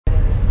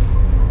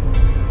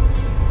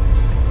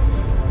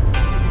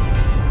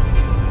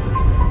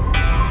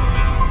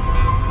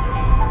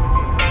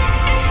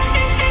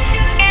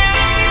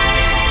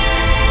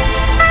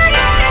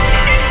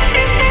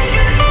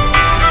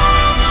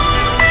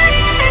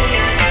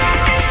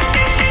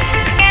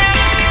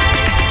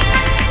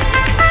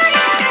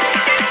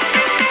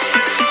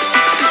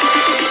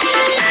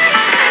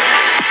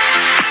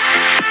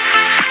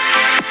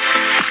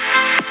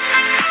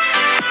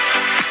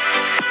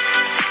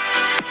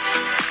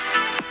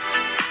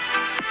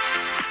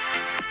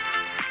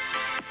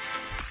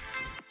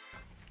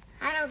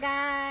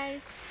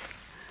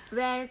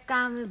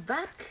Welcome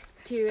back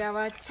to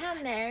our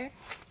channel.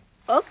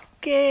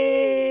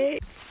 Okay.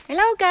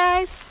 Hello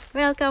guys,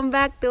 welcome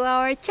back to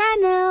our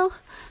channel.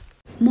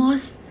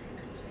 Moss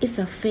is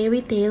a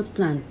fairy tale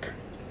plant.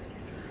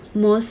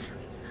 Moss,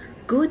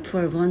 good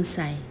for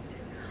bonsai.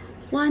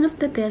 One of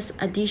the best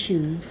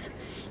additions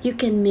you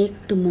can make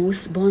to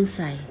most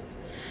bonsai.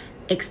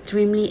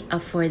 Extremely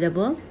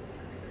affordable,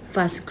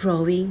 fast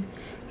growing,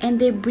 and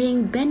they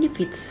bring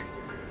benefits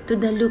to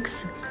the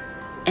looks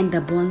and the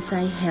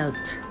bonsai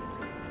health.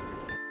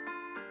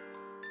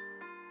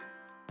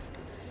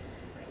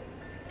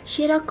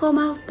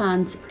 Shirakoma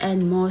ponds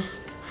and moss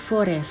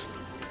forest,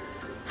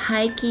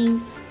 hiking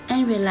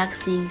and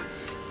relaxing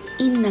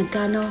in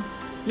Nagano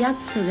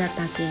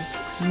Yatsugatake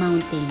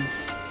mountains.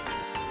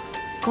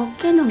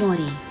 Koke no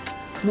mori,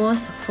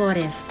 moss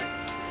forest.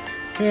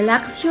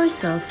 Relax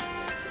yourself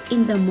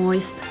in the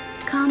moist,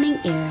 calming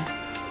air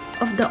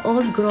of the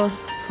old-growth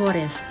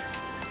forest.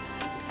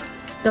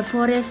 The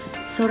forest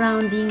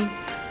surrounding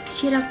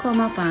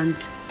Shirakoma Pond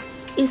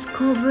is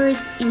covered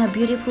in a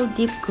beautiful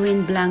deep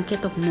green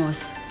blanket of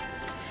moss.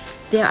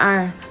 There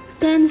are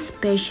 10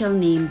 special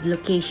named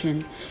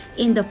locations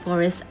in the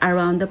forest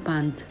around the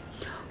pond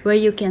where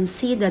you can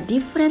see the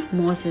different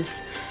mosses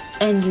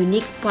and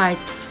unique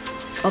parts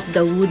of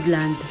the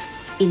woodland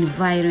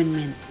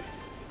environment.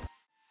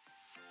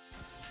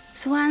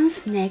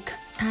 Swan's neck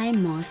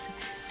thyme moss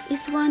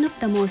is one of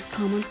the most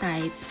common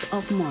types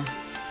of moss.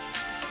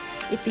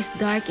 It is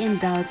dark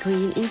and dull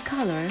green in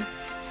color.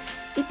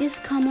 It is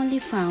commonly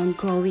found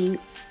growing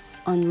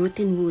on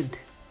rotten wood.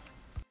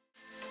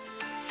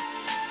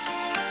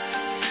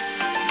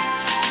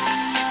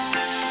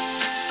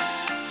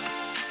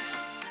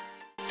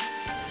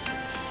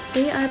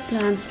 They are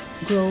plants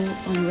grow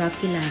on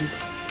rocky land,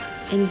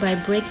 and by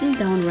breaking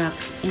down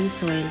rocks and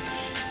soil,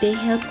 they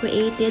help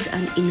create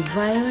an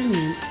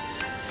environment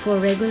for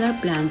regular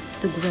plants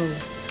to grow.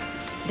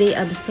 They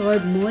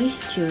absorb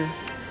moisture,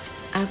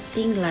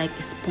 acting like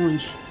a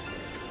sponge,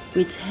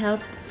 which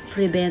help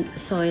prevent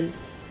soil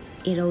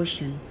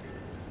erosion.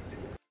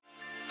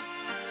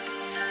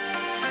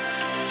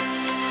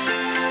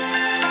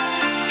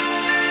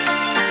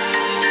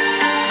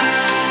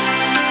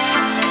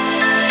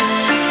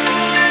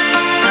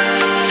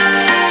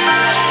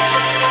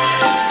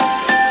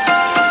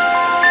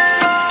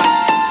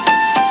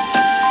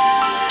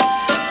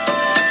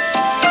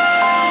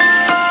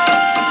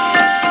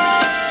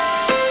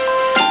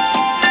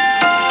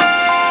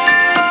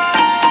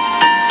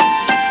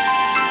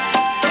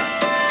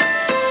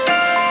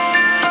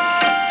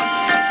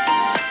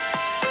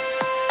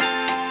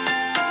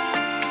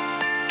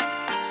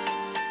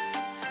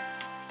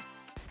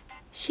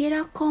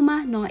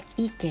 Shirakoma no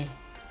Ike,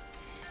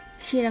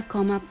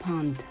 Shirakoma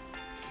Pond,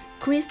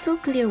 crystal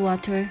clear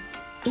water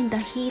in the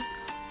heat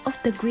of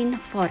the green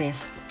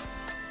forest.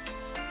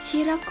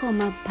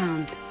 Shirakoma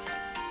Pond,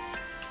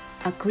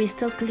 a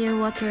crystal clear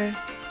water,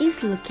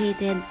 is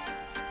located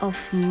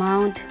off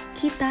Mount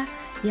Kita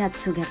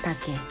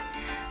Yatsugatake,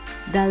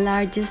 the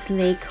largest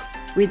lake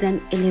with an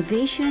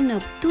elevation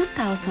of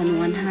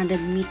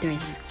 2,100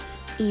 meters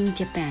in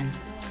Japan.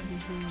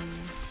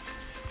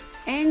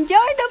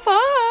 Enjoy the fun!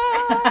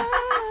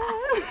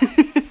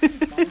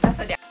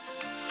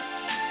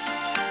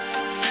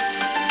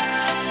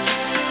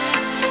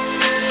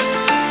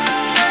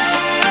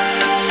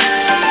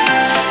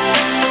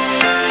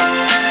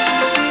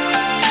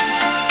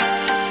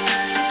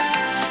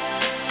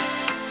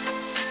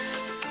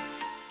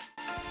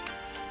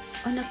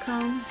 On a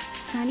calm,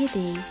 sunny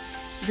day,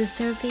 the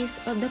surface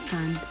of the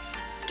pond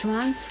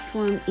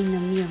transforms in a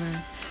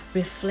mirror,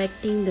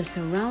 reflecting the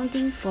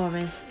surrounding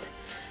forest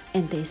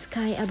and the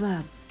sky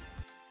above.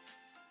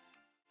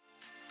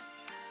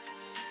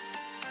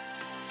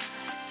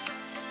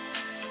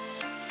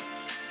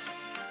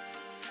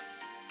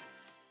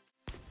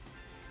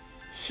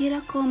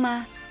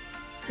 Shirakoma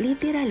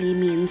literally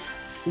means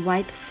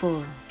white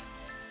fall.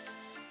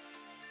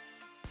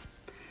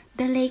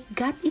 The lake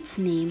got its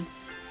name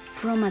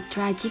from a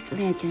tragic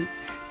legend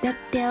that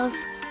tells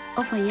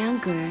of a young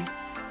girl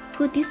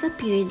who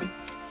disappeared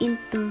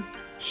into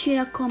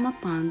Shirakoma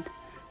Pond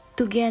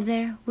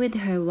together with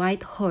her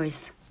white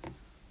horse.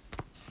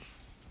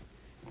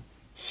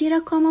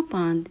 Shirakoma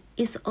Pond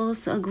is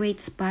also a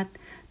great spot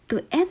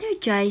to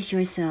energize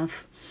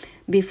yourself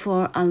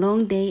before a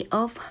long day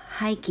of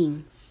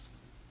hiking.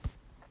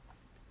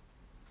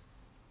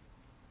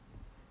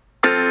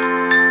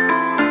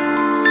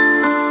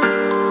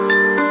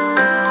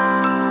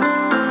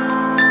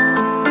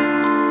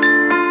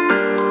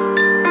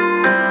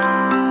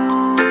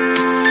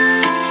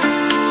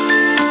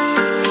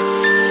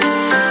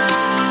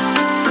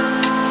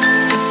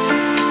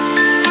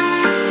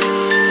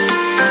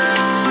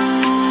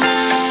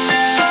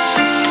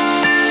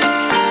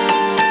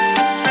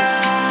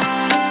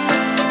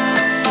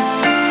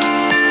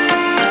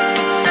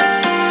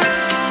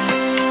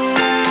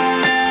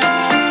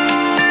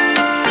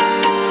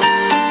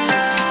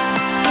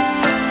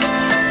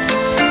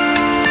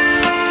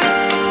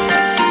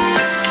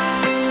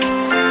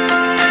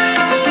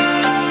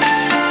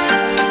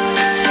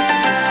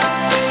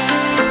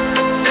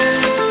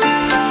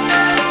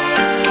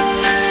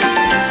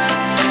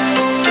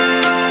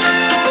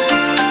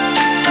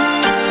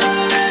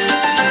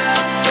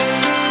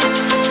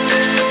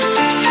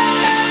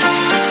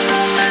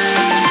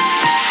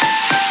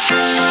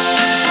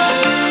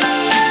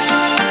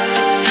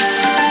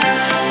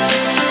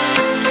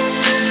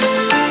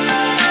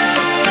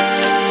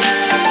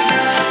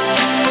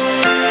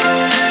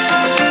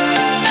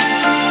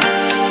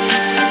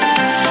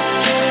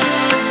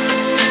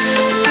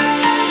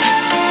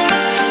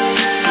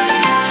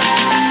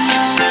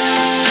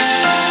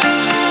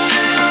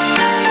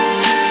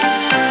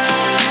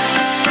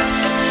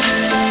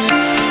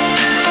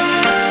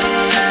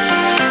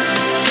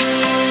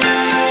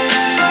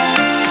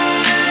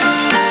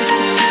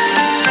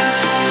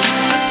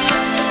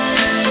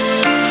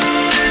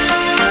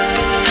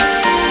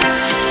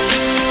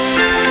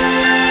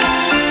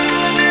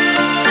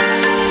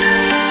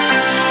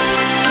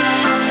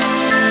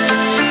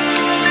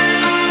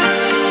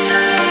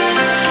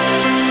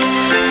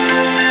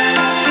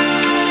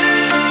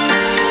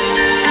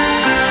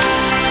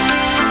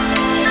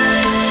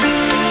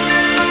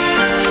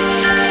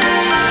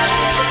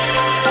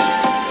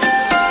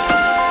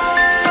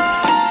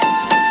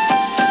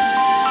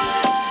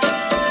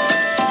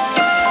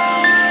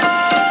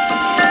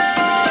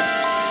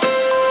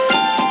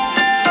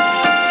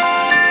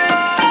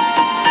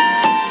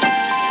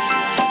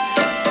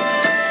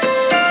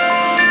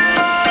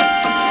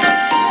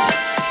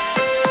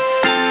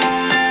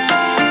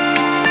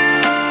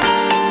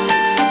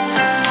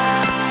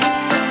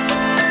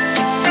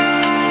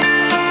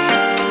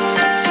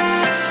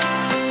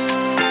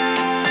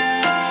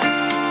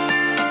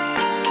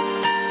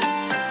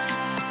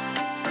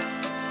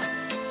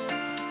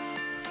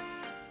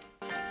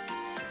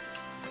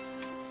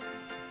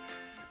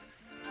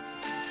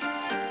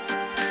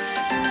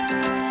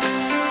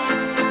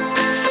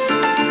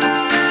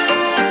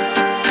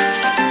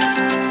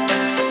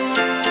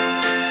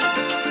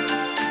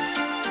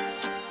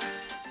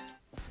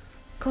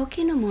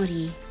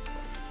 Okinomori,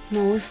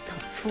 most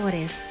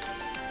forest,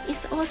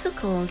 is also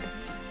called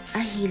a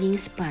healing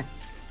spot.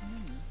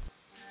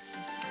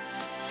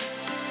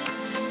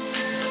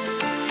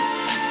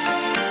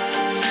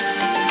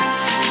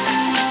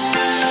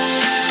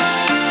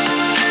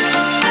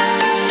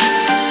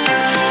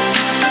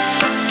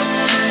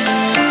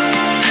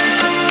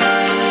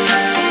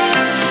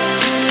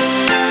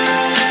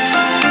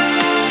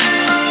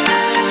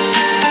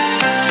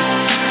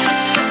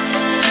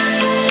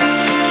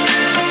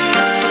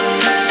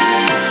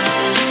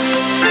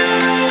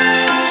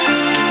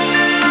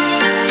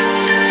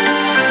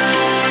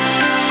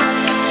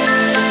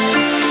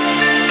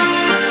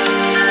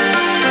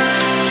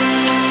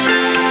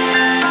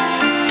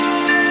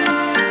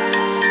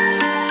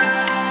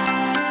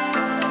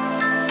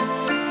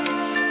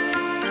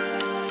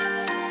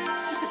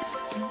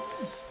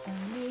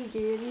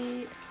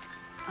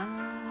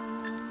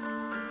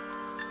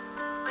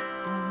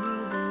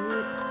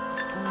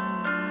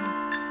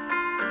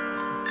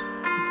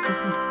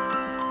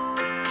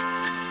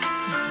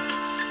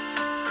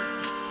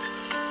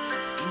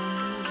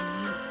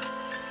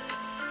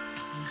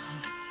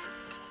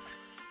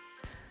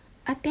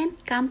 A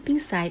tent camping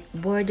site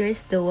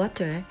borders the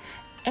water,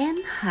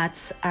 and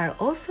huts are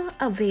also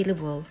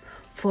available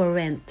for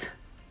rent.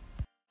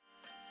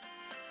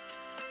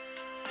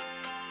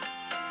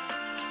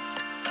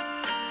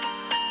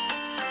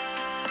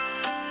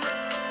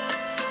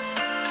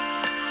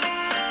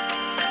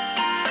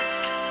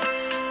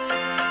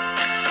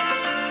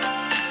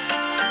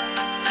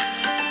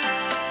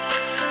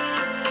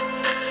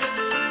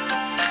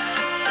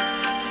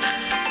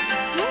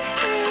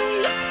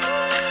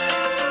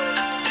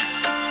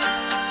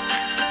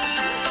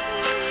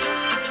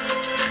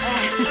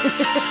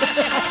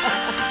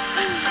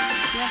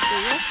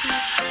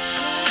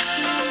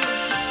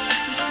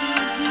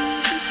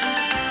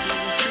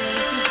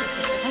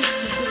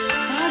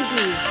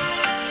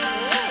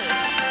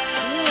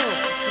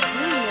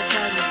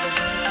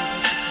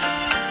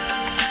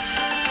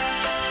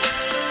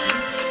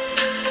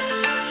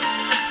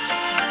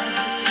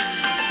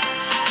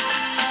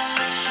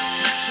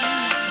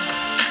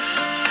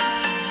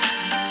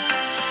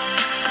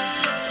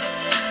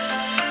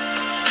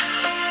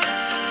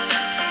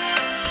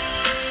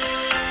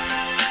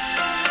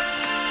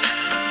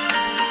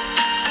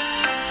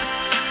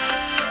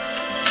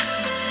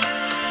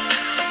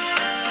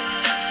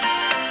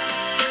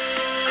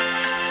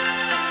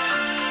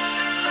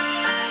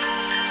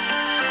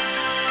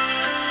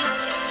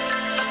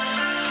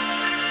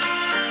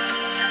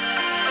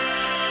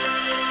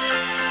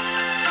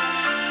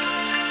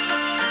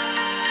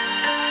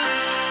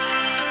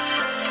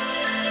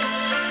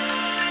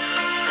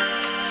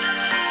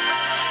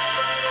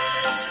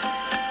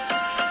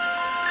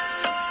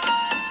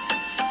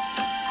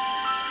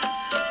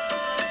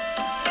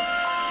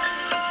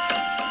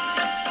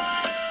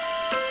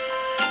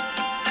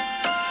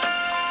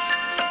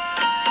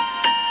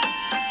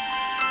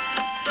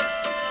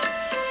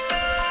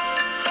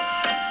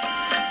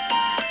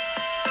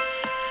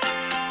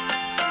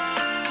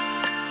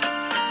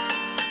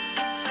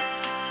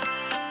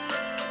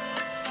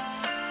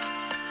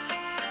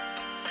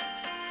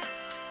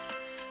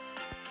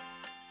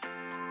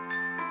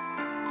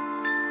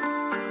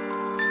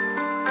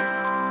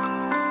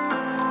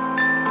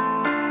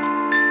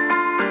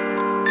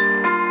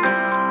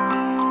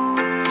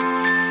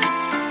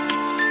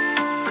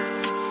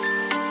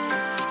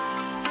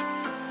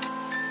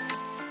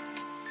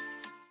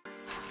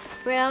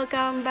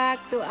 Welcome back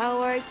to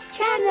our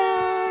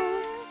channel!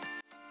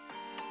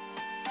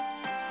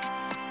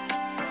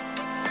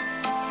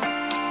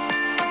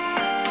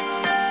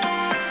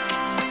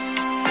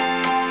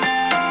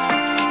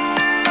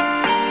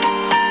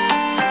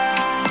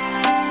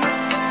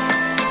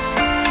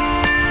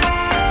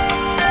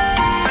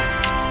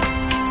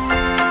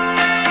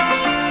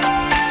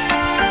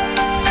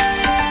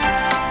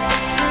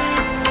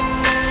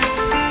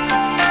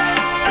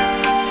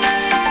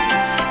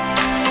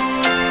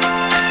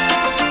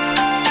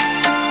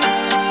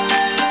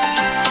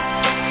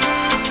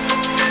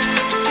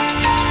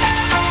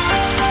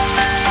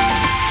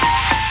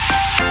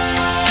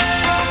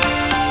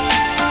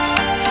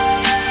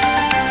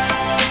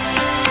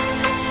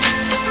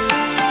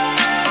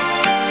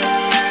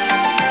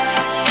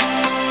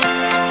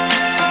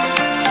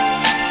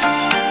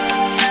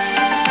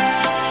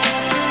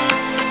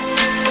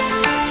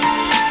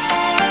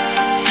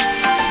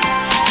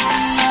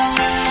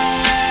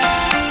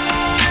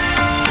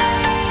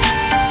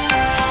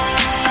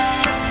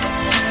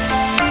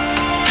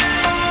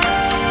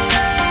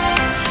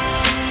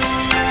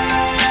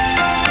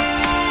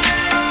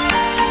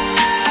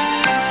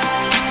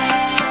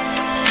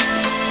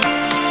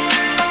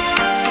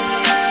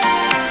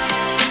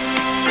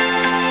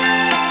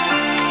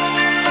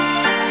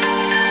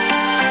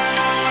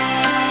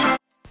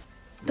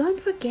 Don't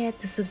forget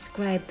to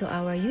subscribe to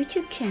our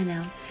YouTube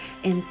channel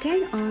and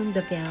turn on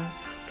the bell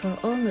for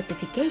all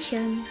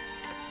notifications.